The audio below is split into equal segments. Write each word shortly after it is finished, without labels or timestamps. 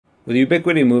With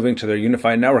Ubiquiti moving to their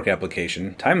Unifi Network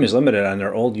Application, time is limited on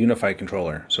their old Unifi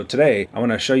controller. So today, I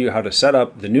want to show you how to set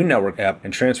up the new network app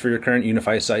and transfer your current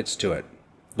Unifi sites to it.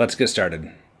 Let's get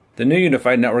started. The new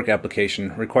Unifi Network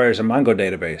Application requires a Mongo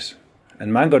database,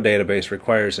 and Mongo database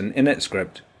requires an init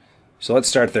script. So let's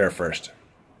start there first.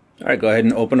 Alright, go ahead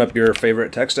and open up your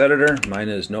favorite text editor. Mine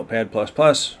is Notepad++. We're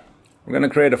going to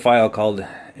create a file called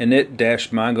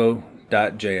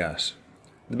init-mongo.js.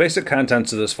 The basic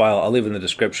contents of this file I'll leave in the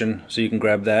description so you can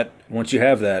grab that. Once you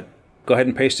have that, go ahead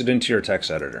and paste it into your text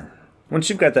editor. Once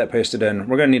you've got that pasted in,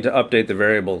 we're going to need to update the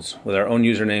variables with our own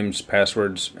usernames,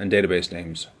 passwords, and database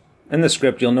names. In the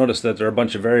script, you'll notice that there are a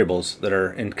bunch of variables that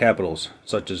are in capitals,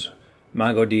 such as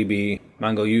MongoDB,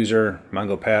 MongoUser,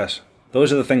 MongoPass.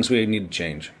 Those are the things we need to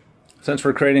change. Since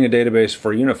we're creating a database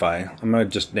for Unifi, I'm going to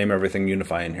just name everything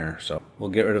Unifi in here. So we'll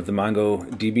get rid of the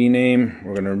MongoDB name.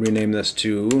 We're going to rename this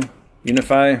to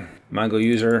Unifi.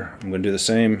 MongoUser, I'm going to do the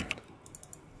same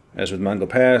as with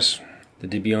MongoPass. The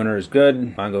dbOwner is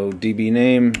good. MongoDB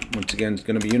name, once again, is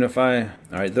going to be Unifi.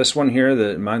 Alright, this one here,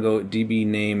 the MongoDB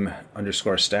name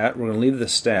 _ stat, we're going to leave the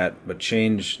stat, but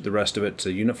change the rest of it to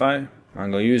Unifi.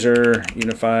 MongoUser,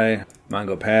 Unifi,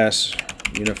 MongoPass,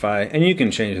 Unifi, and you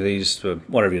can change these to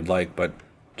whatever you'd like, but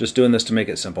just doing this to make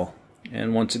it simple.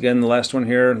 And once again, the last one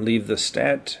here, leave the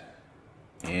stat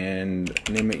and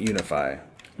name it Unifi.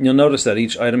 And you'll notice that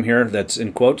each item here that's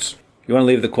in quotes, you want to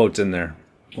leave the quotes in there.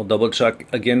 We'll double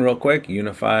check again real quick.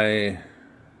 Unifi,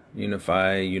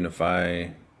 Unifi,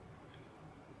 Unifi,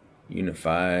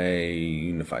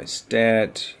 Unifi, Unifi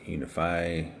stat,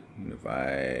 Unifi,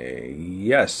 Unifi.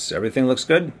 Yes, everything looks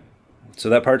good. So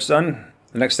that part's done.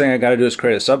 The next thing I got to do is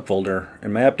create a subfolder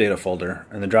in my app data folder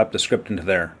and then drop the script into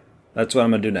there. That's what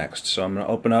I'm going to do next. So I'm going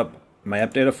to open up my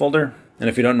app data folder. And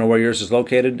if you don't know where yours is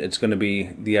located, it's going to be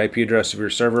the IP address of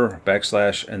your server, /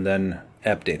 and then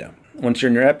app data. Once you're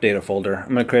in your app data folder,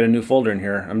 I'm going to create a new folder in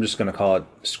here. I'm just going to call it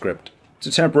script. It's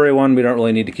a temporary one. We don't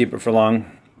really need to keep it for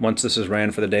long. Once this is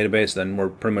ran for the database, then we're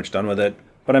pretty much done with it.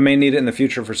 But I may need it in the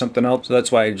future for something else, so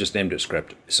that's why I just named it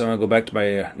script. So I'm going to go back to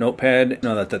my notepad.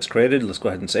 Now that that's created, let's go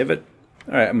ahead and save it.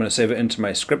 Alright, I'm going to save it into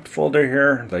my script folder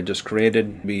here that I just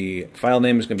created. The file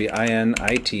name is going to be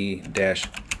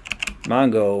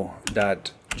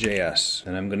init-mongo.js.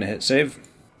 And I'm going to hit save.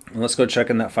 And let's go check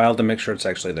in that file to make sure it's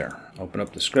actually there. Open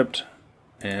up the script,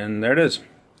 and there it is.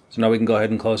 So now we can go ahead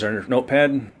and close our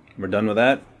notepad. We're done with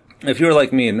that. If you were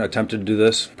like me and attempted to do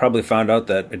this, probably found out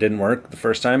that it didn't work the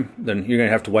first time, then you're going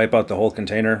to have to wipe out the whole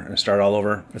container and start all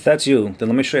over. If that's you, then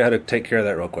let me show you how to take care of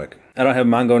that real quick. I don't have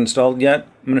Mongo installed yet.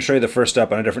 I'm going to show you the first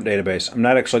step on a different database. I'm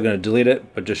not actually going to delete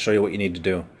it, but just show you what you need to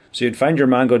do. So you'd find your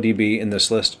MongoDB in this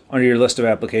list under your list of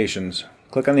applications.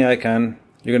 Click on the icon.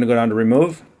 You're going to go down to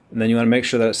remove, and then you want to make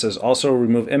sure that it says also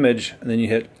remove image, and then you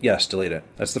hit yes, delete it.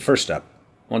 That's the first step.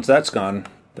 Once that's gone,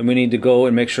 then we need to go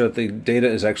and make sure that the data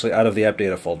is actually out of the app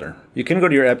data folder. You can go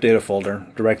to your app data folder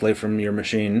directly from your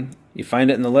machine. You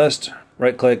find it in the list,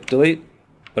 right click, delete.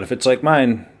 But if it's like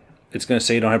mine, it's going to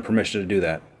say you don't have permission to do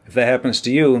that. If that happens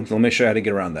to you, then let me show you how to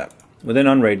get around that. Within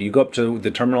Unraid, you go up to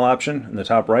the terminal option in the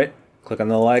top right, click on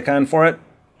the little icon for it.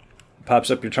 It pops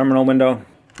up your terminal window.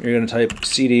 You're going to type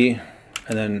cd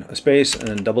and then a space and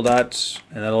then double dots,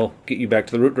 and that'll get you back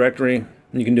to the root directory.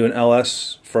 You can do an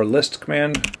ls for list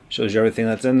command. Shows you everything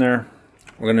that's in there.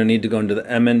 We're going to need to go into the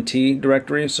mnt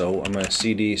directory, so I'm going to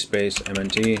cd space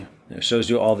mnt. It shows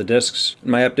you all the disks.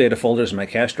 My app data folder is my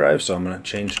cache drive, so I'm going to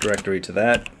change directory to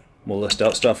that. We'll list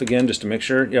out stuff again just to make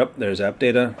sure. Yep, there's app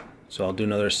data. So I'll do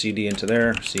another cd into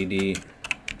there, cd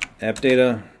app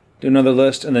data. Do another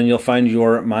list, and then you'll find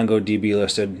your MongoDB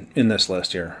listed in this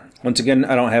list here. Once again,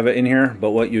 I don't have it in here,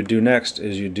 but what you do next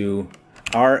is you do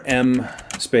rm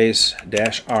space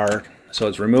 -r, so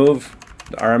it's remove.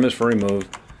 The rm is for remove,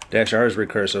 -r is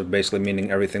recursive, basically meaning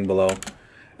everything below.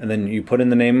 And then you put in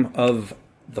the name of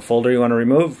the folder you want to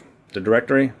remove, the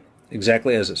directory,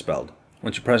 exactly as it's spelled.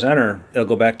 Once you press enter, it'll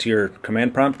go back to your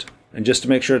command prompt. And just to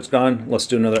make sure it's gone, let's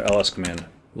do another ls command.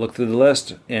 Look through the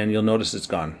list, and you'll notice it's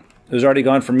gone. It was already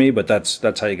gone for me, but that's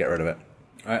how you get rid of it.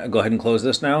 Alright, I'll go ahead and close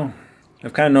this now.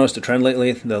 I've kind of noticed a trend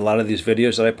lately that a lot of these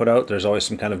videos that I put out, there's always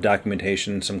some kind of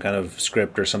documentation, some kind of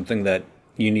script or something that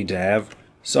you need to have.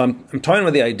 So I'm toying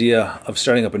with the idea of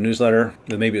starting up a newsletter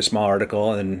with maybe a small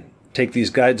article and take these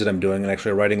guides that I'm doing and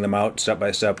actually writing them out step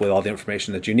by step with all the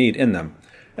information that you need in them.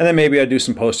 And then maybe I do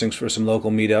some postings for some local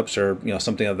meetups or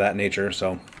something of that nature.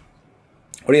 So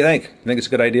what do you think? You think it's a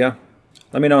good idea?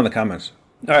 Let me know in the comments.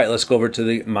 All right, let's go over to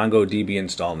the MongoDB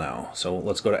install now. So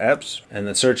let's go to apps, and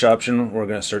the search option, we're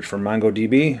going to search for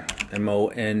MongoDB,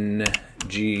 M-O-N-G-O.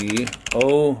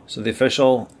 So the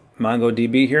official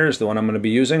MongoDB here is the one I'm going to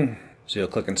be using. So you'll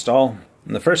click install.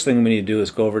 And the first thing we need to do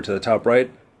is go over to the top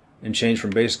right and change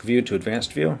from basic view to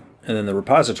advanced view. And then the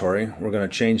repository, we're going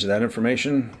to change that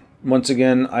information. Once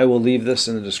again, I will leave this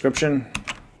in the description.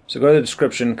 So go to the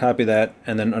description, copy that,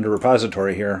 and then under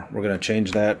repository here, we're going to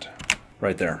change that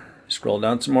right there. Scroll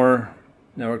down some more.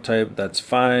 Network type, that's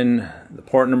fine. The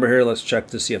port number here, let's check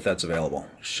to see if that's available.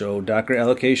 Show Docker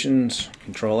allocations,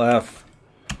 Control F,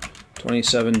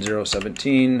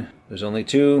 27017. There's only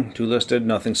two listed,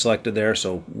 nothing selected there,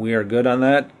 so we are good on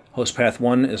that. Host path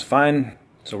 1 is fine,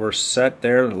 so we're set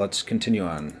there. Let's continue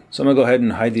on. So I'm going to go ahead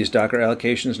and hide these Docker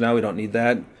allocations now. We don't need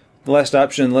that. The last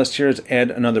option in the list here is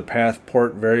add another path,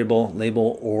 port, variable,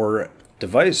 label, or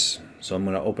device. So I'm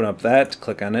going to open up that,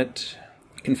 click on it.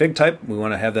 Config type, we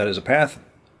want to have that as a path.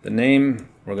 The name,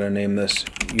 we're going to name this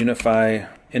Unifi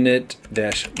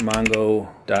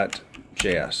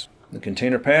init-mongo.js. The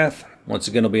container path, once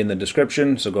again, will be in the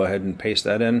description, so go ahead and paste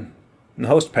that in. And the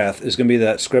host path is going to be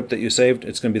that script that you saved.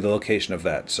 It's going to be the location of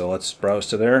that. So let's browse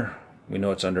to there. We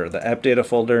know it's under the app data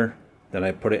folder. Then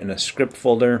I put it in a script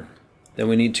folder. Then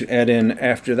we need to add in,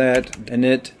 after that,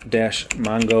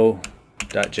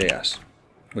 init-mongo.js,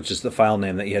 which is the file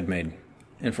name that you had made.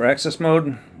 And for access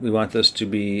mode, we want this to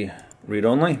be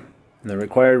read-only. And then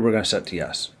required, we're going to set to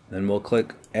yes. Then we'll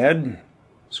click add,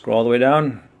 scroll all the way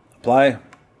down, apply,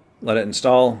 let it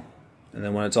install, and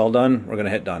then when it's all done, we're going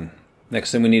to hit done.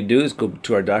 Next thing we need to do is go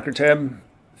to our Docker tab,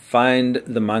 find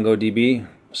the MongoDB,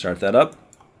 start that up,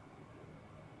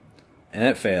 and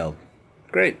it failed.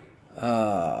 Great.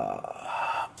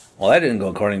 Well, that didn't go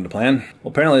according to plan.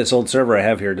 Well, apparently this old server I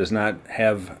have here does not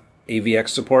have AVX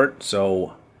support,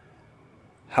 so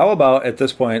how about at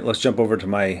this point, let's jump over to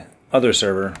my other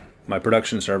server, my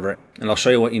production server, and I'll show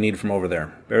you what you need from over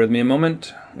there. Bear with me a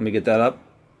moment. Let me get that up.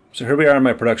 So here we are on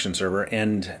my production server,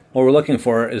 and what we're looking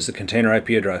for is the container IP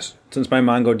address. Since my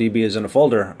MongoDB is in a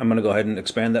folder, I'm going to go ahead and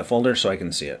expand that folder so I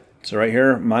can see it. So right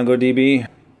here, MongoDB,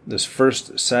 this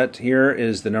first set here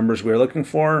is the numbers we're looking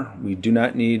for. We do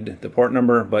not need the port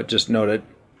number, but just note it.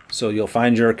 So you'll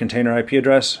find your container IP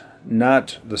address,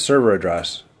 not the server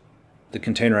address. The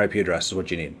container IP address is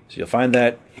what you need. So you'll find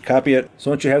that, you copy it.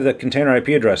 So once you have the container IP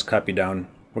address copied down,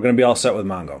 we're going to be all set with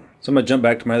Mongo. So I'm going to jump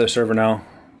back to my other server now.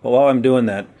 But while I'm doing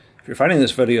that, if you're finding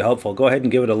this video helpful, go ahead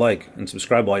and give it a like and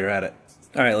subscribe while you're at it.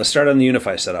 All right, let's start on the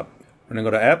Unifi setup. We're going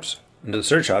to go to Apps. Into the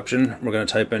search option, we're going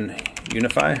to type in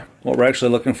Unifi. What we're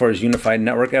actually looking for is Unifi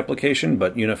Network Application,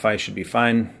 but Unifi should be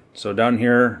fine. So down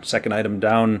here, second item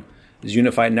down is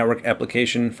Unifi Network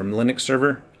Application from Linux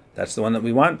server. That's the one that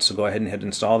we want, so go ahead and hit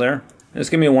install there. And it's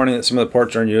giving me a warning that some of the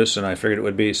ports are in use, and I figured it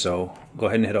would be, so go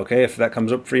ahead and hit OK if that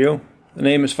comes up for you. The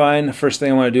name is fine. The first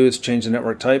thing I want to do is change the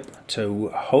network type to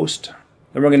host.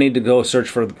 Then we're going to need to go search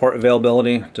for the port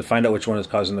availability to find out which one is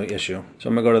causing the issue. So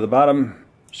I'm going to go to the bottom,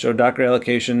 show Docker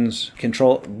allocations,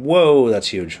 control, whoa, that's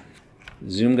huge.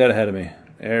 Zoom got ahead of me.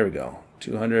 There we go.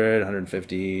 200,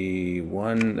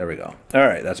 151, there we go. All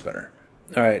right, that's better.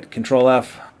 All right, control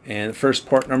F, and the first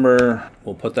port number,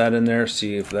 we'll put that in there,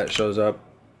 see if that shows up.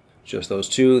 Just those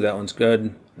two, that one's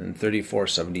good. And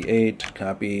 3478,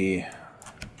 copy,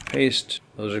 paste,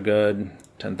 those are good.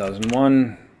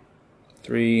 10,001,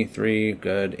 3,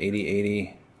 good.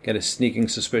 8080, got a sneaking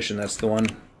suspicion that's the one.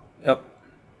 Yep,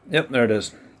 there it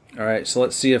is. All right, so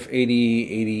let's see if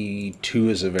 8082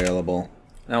 is available.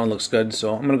 That one looks good,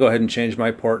 so I'm gonna go ahead and change my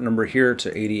port number here to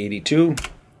 8082.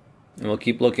 And we'll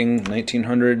keep looking,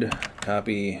 1900,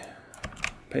 copy,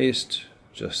 paste,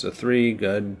 just a 3,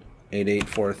 good.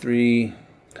 8843,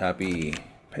 copy,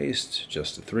 paste,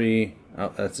 just a 3.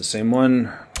 Oh, that's the same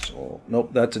one. So, nope,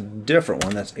 that's a different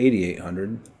one. That's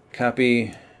 8800.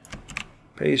 Copy,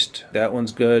 paste. That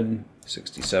one's good.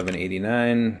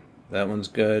 6789. That one's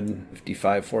good.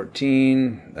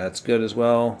 5514. That's good as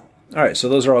well. All right, so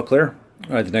those are all clear.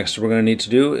 All right, the next we're going to need to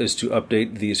do is to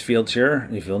update these fields here.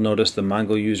 If you'll notice, the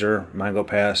Mongo user, Mongo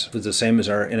pass is the same as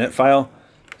our init file.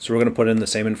 So we're going to put in the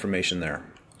same information there.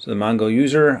 So the Mongo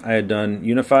user, I had done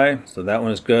Unifi, so that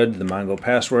one is good. The Mongo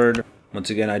password,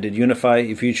 once again, I did Unifi.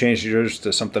 If you changed yours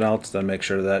to something else, then make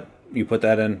sure that you put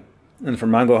that in. And for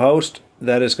Mongo host,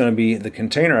 that is going to be the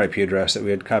container IP address that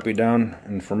we had copied down.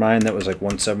 And for mine, that was like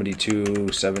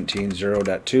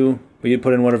 172.17.0.2. But you'd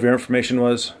put in whatever your information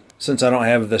was. Since I don't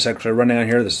have this actually running on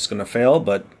here, this is going to fail,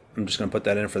 but I'm just going to put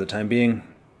that in for the time being.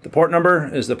 The port number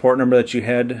is the port number that you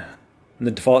had. And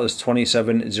the default is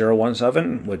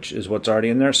 27017, which is what's already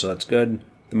in there, so that's good.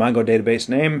 The Mongo database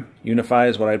name, Unifi,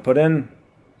 is what I put in,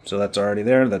 so that's already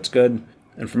there, that's good.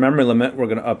 And for memory limit, we're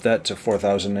going to up that to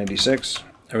 4096.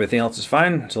 Everything else is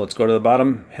fine, so let's go to the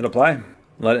bottom, hit apply,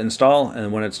 let it install,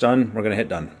 and when it's done, we're going to hit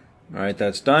done. All right,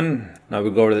 that's done. Now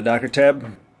we go over to the Docker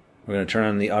tab. We're going to turn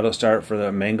on the auto start for the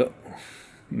Mongo.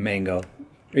 Mango.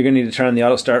 You're going to need to turn on the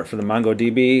auto start for the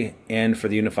MongoDB and for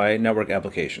the Unifi Network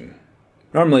Application.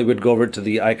 Normally we'd go over to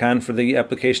the icon for the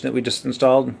application that we just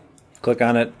installed, click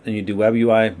on it, and you do Web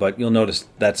UI, but you'll notice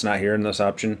that's not here in this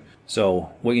option.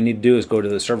 So what you need to do is go to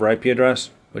the server IP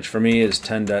address, which for me is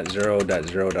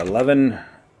 10.0.0.11,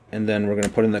 and then we're going to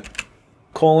put in the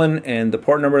colon, and the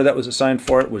port number that was assigned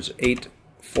for it was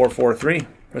 8443.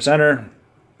 Press enter,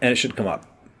 and it should come up.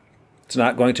 It's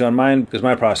not going to on mine because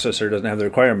my processor doesn't have the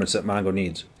requirements that Mongo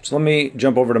needs. So let me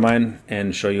jump over to mine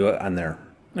and show you on there.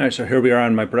 Alright, so here we are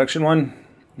on my production one.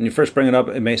 When you first bring it up,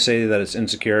 it may say that it's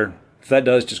insecure. If that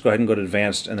does, just go ahead and go to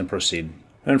advanced and then proceed.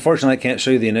 Unfortunately, I can't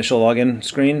show you the initial login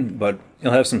screen, but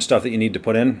you'll have some stuff that you need to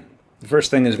put in. The first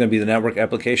thing is going to be the network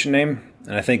application name,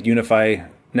 and I think Unifi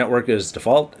Network is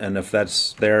default, and if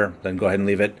that's there, then go ahead and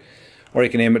leave it. Or you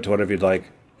can name it to whatever you'd like.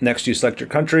 Next, you select your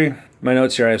country. My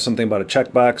notes here, I have something about a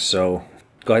checkbox, so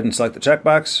go ahead and select the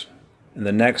checkbox. And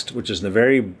then next, which is in the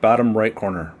very bottom right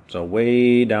corner, so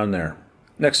way down there.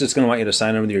 Next, it's going to want you to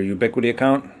sign in with your Ubiquiti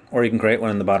account, or you can create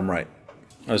one in the bottom right.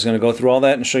 I was going to go through all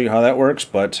that and show you how that works,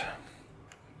 but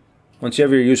once you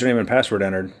have your username and password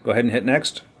entered, go ahead and hit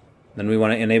next. Then we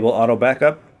want to enable auto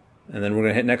backup, and then we're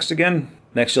going to hit next again.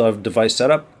 Next, you'll have device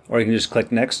setup, or you can just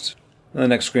click next. And the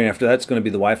next screen after that is going to be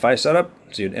the Wi-Fi setup.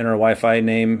 So you'd enter a Wi-Fi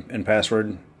name and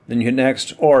password, then you hit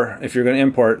next, or if you're going to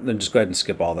import, then just go ahead and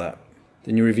skip all that.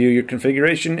 Then you review your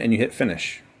configuration and you hit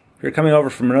finish. If you're coming over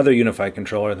from another Unifi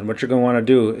controller, then what you're going to want to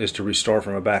do is to restore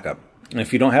from a backup. And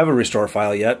if you don't have a restore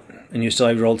file yet, and you still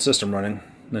have your old system running,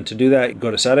 then to do that, you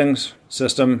go to Settings,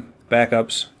 System,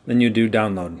 Backups, then you do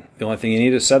Download. The only thing you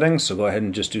need is Settings, so go ahead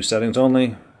and just do Settings only,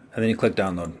 and then you click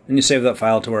Download. And you save that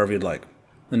file to wherever you'd like.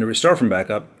 Then to restore from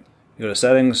backup, you go to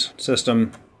Settings,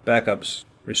 System, Backups,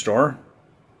 Restore.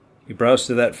 You browse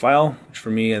to that file, which for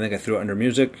me, I think I threw it under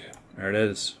Music. There it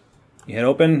is. You hit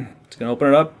Open, it's going to open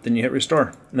it up, then you hit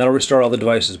Restore. And that'll restore all the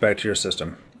devices back to your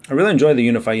system. I really enjoy the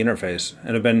Unifi interface,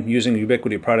 and have been using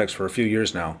Ubiquiti products for a few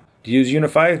years now. Do you use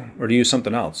Unifi, or do you use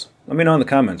something else? Let me know in the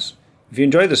comments. If you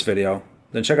enjoyed this video,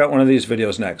 then check out one of these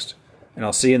videos next, and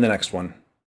I'll see you in the next one.